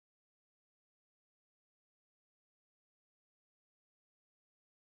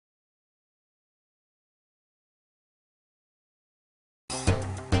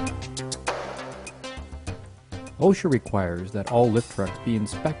OSHA requires that all lift trucks be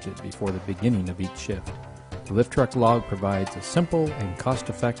inspected before the beginning of each shift. The lift truck log provides a simple and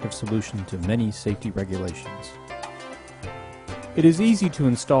cost-effective solution to many safety regulations. It is easy to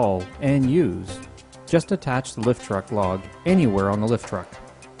install and use. Just attach the lift truck log anywhere on the lift truck.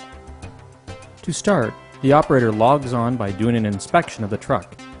 To start, the operator logs on by doing an inspection of the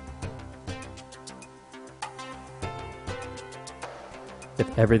truck.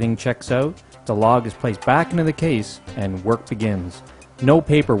 If everything checks out, the log is placed back into the case and work begins. No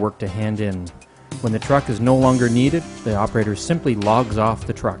paperwork to hand in. When the truck is no longer needed, the operator simply logs off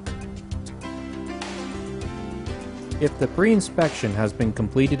the truck. If the pre-inspection has been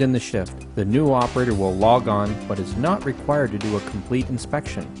completed in the shift, the new operator will log on but is not required to do a complete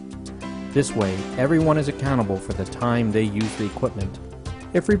inspection. This way, everyone is accountable for the time they use the equipment.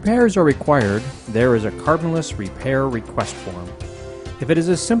 If repairs are required, there is a carbonless repair request form. If it is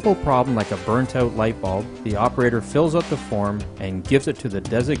a simple problem like a burnt-out light bulb, the operator fills out the form and gives it to the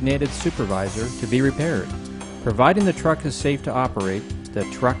designated supervisor to be repaired. Providing the truck is safe to operate, the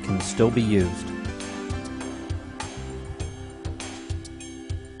truck can still be used.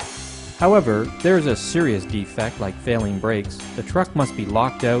 However, if there is a serious defect like failing brakes, the truck must be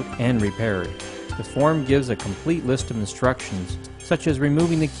locked out and repaired. The form gives a complete list of instructions, such as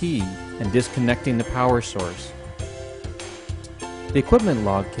removing the key and disconnecting the power source. The equipment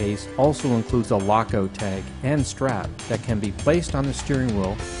log case also includes a lockout tag and strap that can be placed on the steering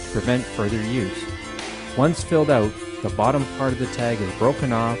wheel to prevent further use. Once filled out, the bottom part of the tag is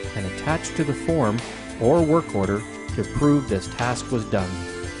broken off and attached to the form or work order to prove this task was done.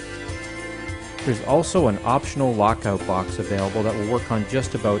 There's also an optional lockout box available that will work on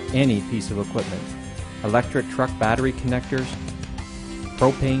just about any piece of equipment. Electric truck battery connectors,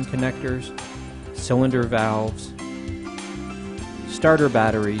 propane connectors, cylinder valves, starter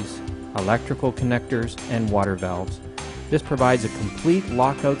batteries, electrical connectors, and water valves. This provides a complete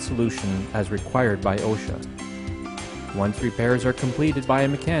lockout solution as required by OSHA. Once repairs are completed by a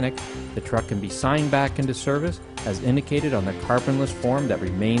mechanic, the truck can be signed back into service as indicated on the carbonless form that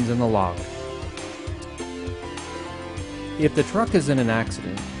remains in the log. If the truck is in an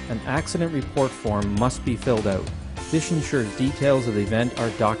accident report form must be filled out. This ensures details of the event are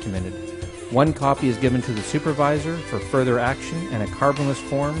documented. One copy is given to the supervisor for further action and a carbonless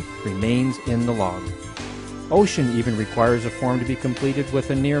form remains in the log. OSHA even requires a form to be completed with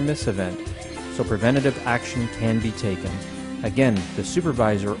a near-miss event, so preventative action can be taken. Again, the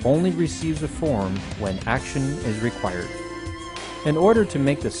supervisor only receives a form when action is required. In order to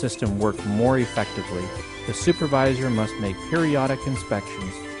make the system work more effectively, the supervisor must make periodic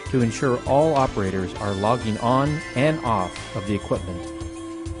inspections to ensure all operators are logging on and off of the equipment.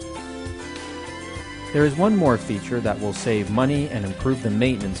 There is one more feature that will save money and improve the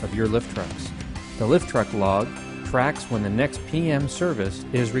maintenance of your lift trucks. The lift truck log tracks when the next PM service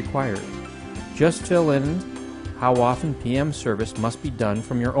is required. Just fill in how often PM service must be done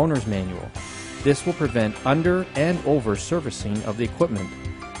from your owner's manual. This will prevent under and over servicing of the equipment.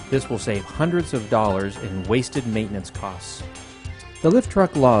 This will save hundreds of dollars in wasted maintenance costs. The lift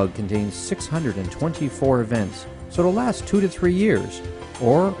truck log contains 624 events, so it'll last 2 to 3 years,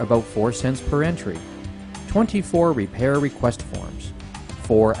 or about 4 cents per entry. 24 repair request forms,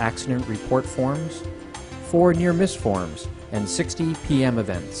 4 accident report forms, 4 near-miss forms, and 60 PM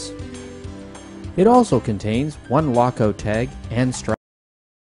events. It also contains 1 lockout tag and strap.